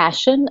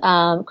self-compassion,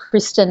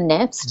 Kristy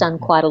Neff's done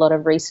quite a lot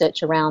of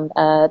research around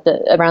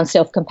around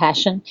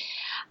self-compassion.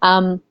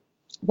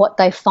 What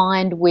they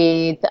find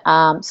with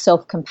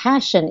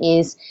self-compassion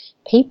is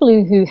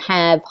people who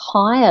have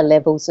higher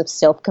levels of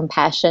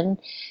self-compassion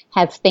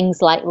have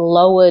things like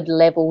lowered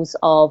levels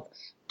of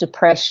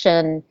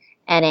depression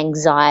and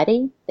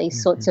anxiety,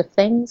 these sorts of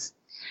things.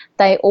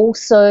 They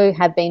also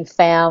have been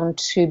found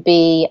to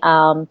be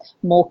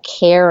more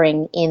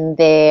caring in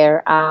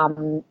their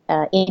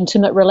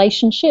intimate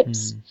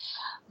relationships,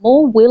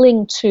 more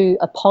willing to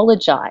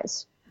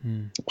apologize.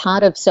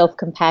 Part of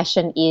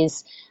self-compassion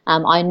is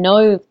I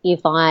know if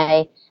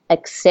I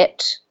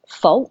accept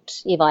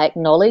fault, if I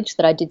acknowledge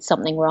that I did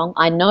something wrong,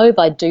 I know if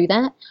I do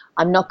that,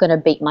 I'm not going to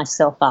beat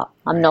myself up.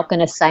 I'm not going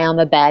to say I'm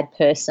a bad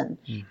person.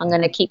 I'm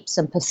going to keep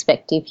some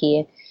perspective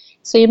here.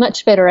 So you're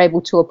much better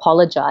able to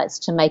apologize,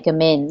 to make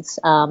amends,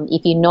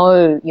 if you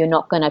know you're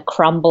not going to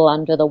crumble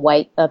under the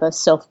weight of a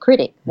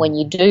self-critic when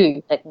you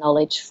do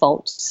acknowledge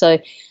fault. So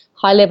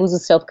high levels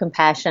of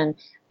self-compassion,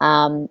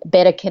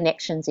 better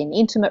connections in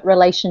intimate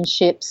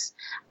relationships,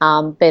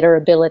 better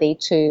ability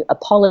to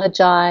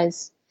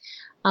apologize.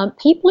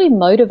 People who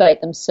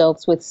motivate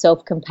themselves with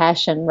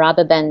self-compassion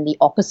rather than the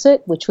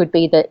opposite, which would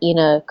be the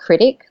inner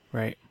critic.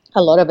 Right.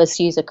 A lot of us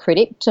use a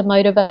critic to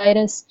motivate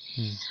us.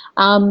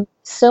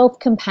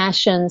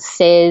 Self-compassion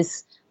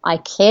says, I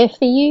care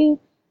for you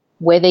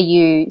whether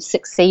you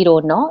succeed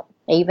or not.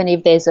 Even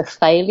if there's a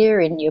failure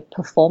in your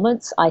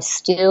performance, I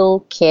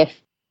still care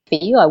for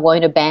you. I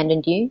won't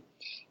abandon you.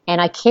 And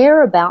I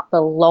care about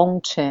the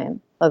long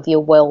term of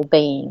your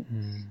well-being.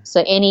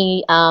 So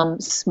any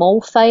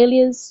small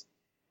failures,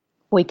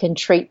 we can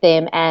treat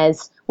them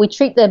as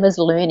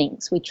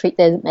learnings. We treat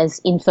them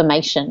as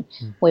information.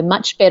 We're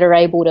much better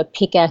able to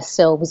pick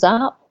ourselves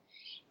up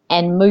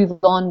and move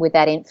on with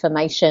that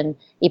information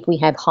if we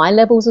have high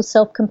levels of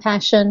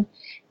self-compassion.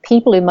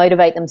 People who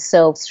motivate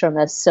themselves from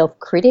a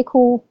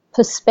self-critical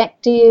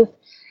perspective,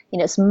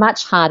 it's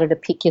much harder to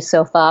pick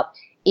yourself up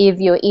if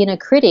your inner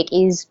critic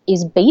is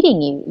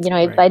beating you,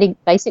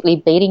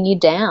 basically beating you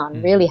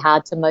down. Really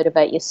hard to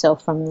motivate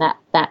yourself from that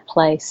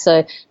place.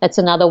 So that's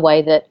another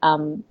way that,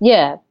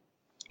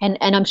 and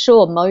I'm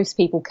sure most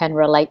people can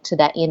relate to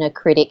that inner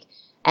critic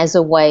as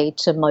a way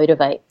to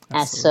motivate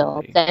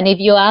ourselves. And if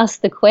you ask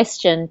the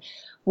question,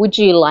 would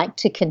you like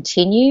to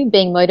continue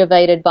being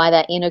motivated by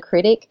that inner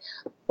critic,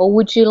 or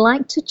would you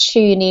like to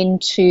tune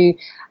into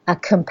a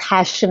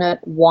compassionate,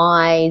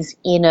 wise,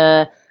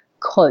 inner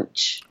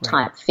coach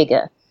type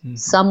figure?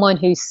 Someone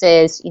who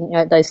says,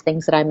 those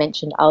things that I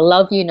mentioned, I'll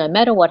love you no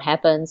matter what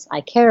happens.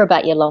 I care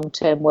about your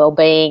long-term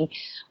well-being.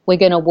 We're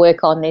going to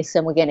work on this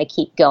and we're going to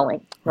keep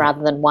going,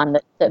 rather than one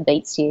that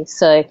beats you.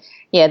 So,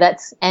 yeah,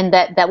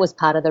 that was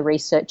part of the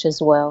research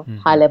as well.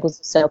 High levels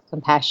of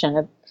self-compassion.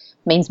 It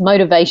means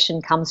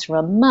motivation comes from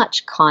a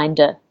much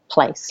kinder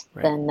place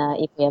than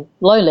if we have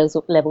low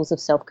levels of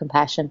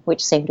self-compassion,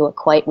 which seem to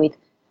equate with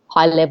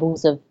high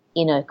levels of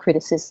inner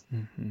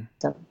criticism.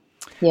 So,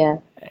 yeah.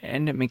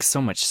 And it makes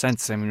so much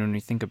sense. I mean, when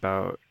I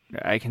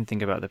can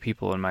think about the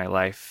people in my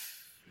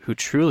life who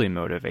truly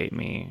motivate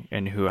me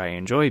and who I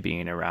enjoy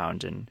being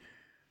around and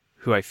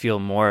who I feel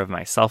more of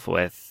myself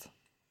with.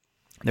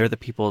 They're the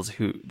people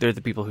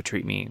who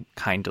treat me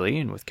kindly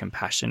and with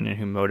compassion, and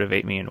who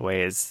motivate me in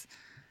ways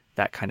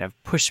that kind of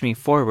push me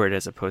forward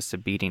as opposed to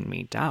beating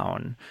me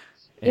down.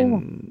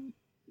 And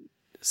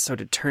so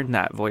to turn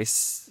that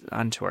voice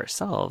onto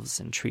ourselves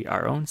and treat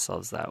our own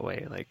selves that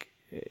way, like,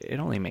 it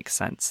only makes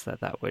sense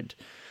that would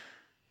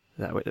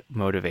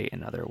motivate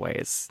in other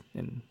ways,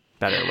 in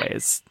better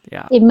ways.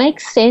 Yeah, it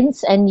makes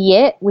sense, and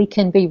yet we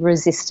can be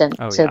resistant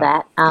to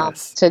that,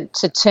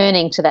 to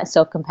turning to that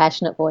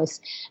self-compassionate voice.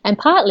 And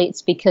partly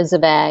it's because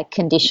of our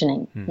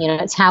conditioning.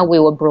 It's how we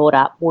were brought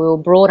up. We were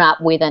brought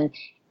up with an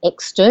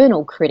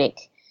external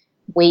critic.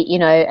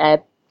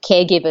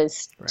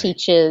 Caregivers,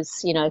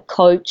 teachers,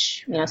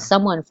 coach,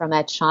 someone from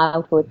our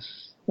childhood.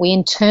 We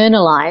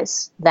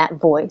internalize that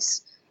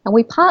voice. And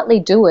we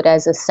partly do it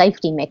as a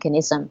safety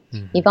mechanism.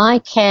 If I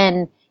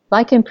can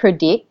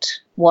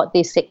predict what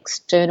this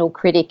external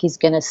critic is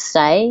going to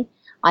say,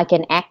 I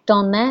can act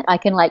on that. I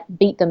can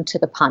beat them to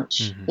the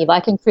punch. If I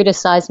can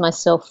criticize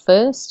myself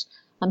first,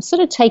 I'm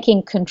sort of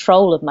taking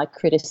control of my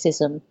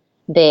criticism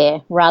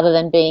there, rather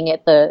than being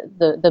at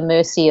the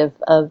mercy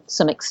of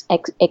some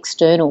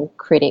external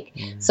critic.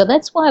 So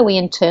that's why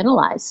we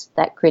internalize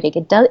that critic.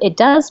 It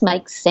does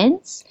make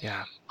sense.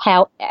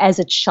 How, as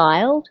a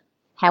child.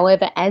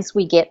 However, as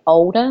we get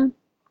older,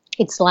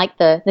 it's like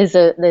there's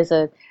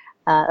a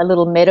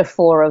little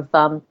metaphor of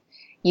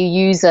you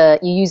use a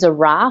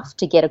raft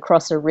to get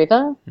across a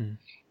river,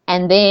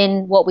 and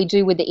then what we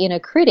do with the inner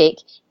critic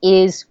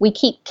is we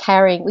keep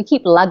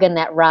lugging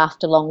that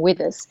raft along with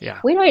us.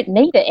 We don't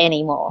need it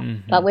anymore,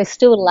 but we're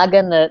still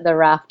lugging the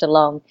raft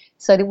along.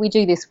 So that we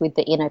do this with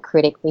the inner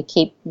critic. We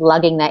keep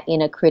lugging that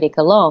inner critic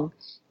along.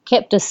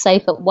 Kept us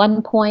safe at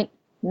one point.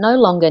 No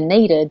longer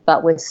needed,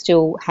 but we're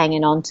still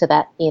hanging on to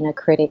that inner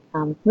critic.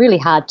 Really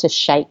hard to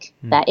shake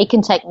that. It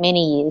can take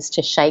many years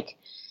to shake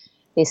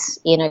this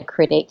inner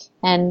critic,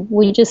 and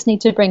we just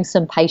need to bring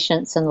some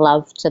patience and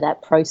love to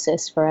that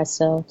process for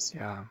ourselves.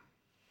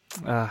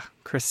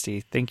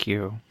 Kristy, thank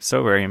you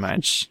so very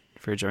much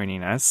for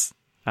joining us.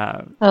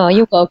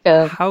 You're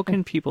welcome. How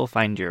can people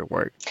find your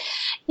work?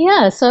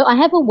 So I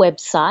have a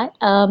website.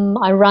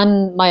 I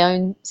run my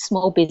own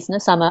small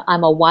business. I'm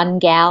a one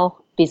gal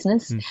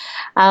business.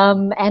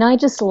 And I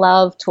just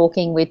love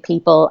talking with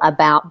people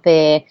about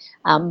their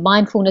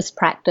mindfulness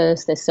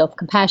practice, their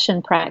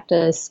self-compassion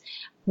practice,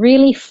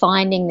 really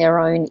finding their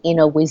own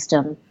inner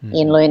wisdom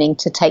in learning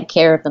to take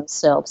care of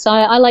themselves. So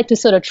I like to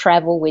sort of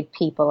travel with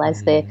people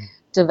as they're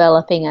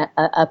developing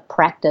a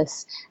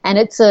practice. And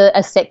it's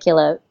a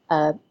secular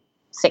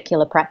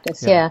practice.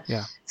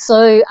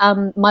 So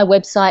my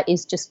website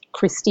is just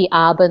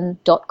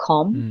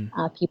KristyArbon.com.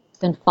 People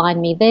can find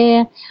me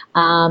there.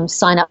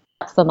 Sign up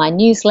for my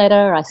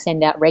newsletter. I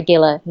send out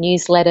regular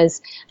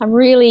newsletters. I'm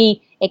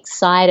really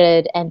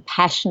excited and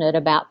passionate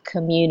about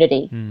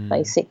community,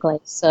 basically.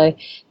 So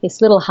this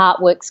little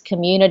Heartworks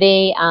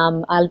community,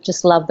 I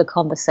just love the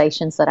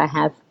conversations that I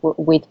have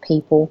with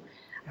people.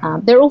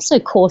 There are also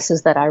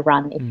courses that I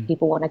run if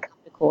people want to come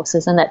to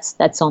courses, and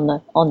that's on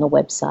the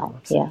website.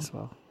 As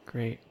well.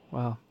 Great.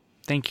 Well,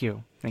 thank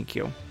you.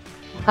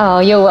 Oh,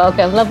 you're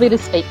welcome. Lovely to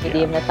speak with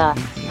you, Mitha.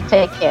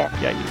 Take care.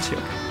 Yeah, you too.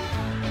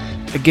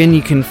 Again,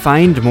 you can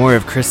find more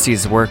of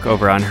Kristy's work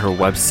over on her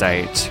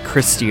website,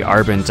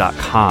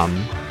 KristyArbon.com.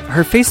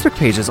 Her Facebook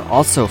page is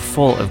also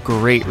full of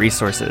great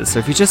resources, so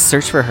if you just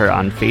search for her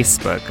on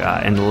Facebook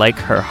and like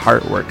her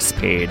Heartworks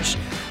page,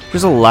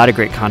 there's a lot of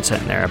great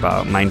content there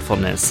about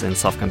mindfulness and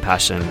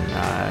self-compassion.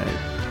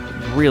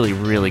 Really,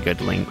 really good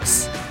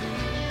links.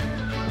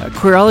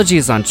 Queerology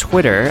is on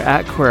Twitter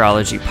at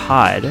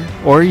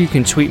QueerologyPod, or you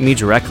can tweet me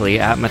directly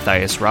at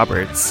Matthias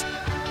Roberts.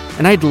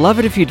 And I'd love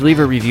it if you'd leave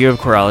a review of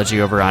Queerology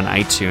over on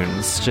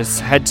iTunes.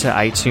 Just head to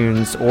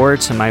iTunes or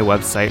to my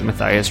website,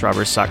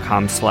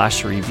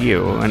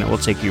 matthiasroberts.com/review, and it will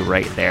take you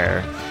right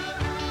there.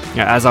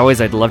 As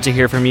always, I'd love to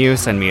hear from you.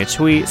 Send me a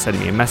tweet, send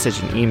me a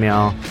message, an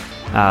email.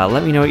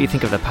 Let me know what you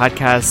think of the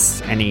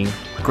podcast, any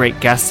great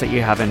guests that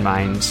you have in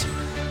mind.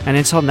 And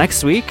until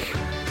next week,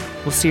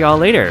 we'll see y'all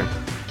later.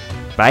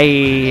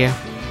 Bye.